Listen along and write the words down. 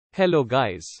Hello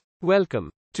guys. Welcome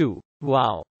to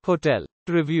Wow Hotel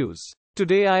Reviews.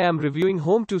 Today I am reviewing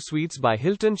Home2 Suites by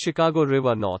Hilton Chicago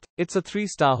River North. It's a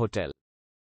 3-star hotel.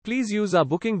 Please use our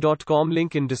booking.com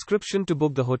link in description to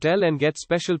book the hotel and get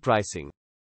special pricing.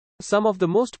 Some of the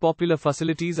most popular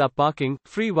facilities are parking,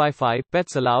 free Wi-Fi,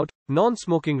 pets allowed,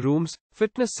 non-smoking rooms,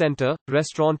 fitness center,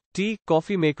 restaurant, tea,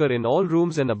 coffee maker in all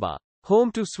rooms and a bar.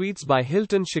 Home2 Suites by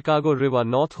Hilton Chicago River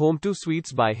North. Home2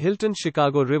 Suites by Hilton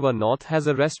Chicago River North has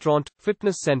a restaurant,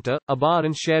 fitness center, a bar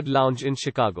and shared lounge in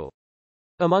Chicago.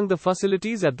 Among the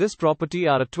facilities at this property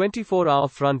are a 24-hour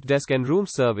front desk and room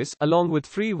service, along with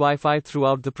free Wi-Fi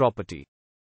throughout the property.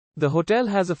 The hotel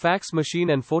has a fax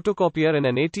machine and photocopier and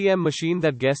an ATM machine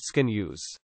that guests can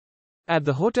use. At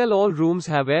the hotel all rooms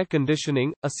have air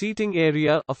conditioning, a seating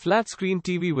area, a flat-screen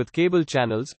TV with cable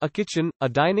channels, a kitchen, a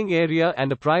dining area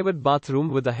and a private bathroom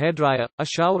with a hairdryer, a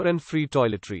shower and free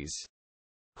toiletries.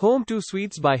 Home2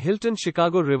 Suites by Hilton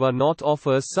Chicago River North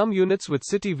offers some units with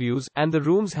city views, and the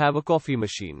rooms have a coffee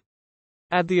machine.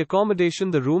 At the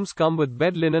accommodation the rooms come with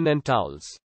bed linen and towels.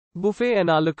 Buffet and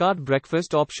a la carte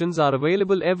breakfast options are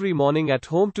available every morning at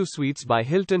Home2 Suites by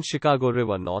Hilton Chicago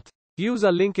River North. Use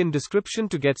our link in description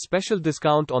to get special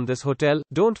discount on this hotel.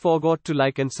 Don't forget to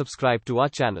like and subscribe to our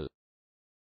channel.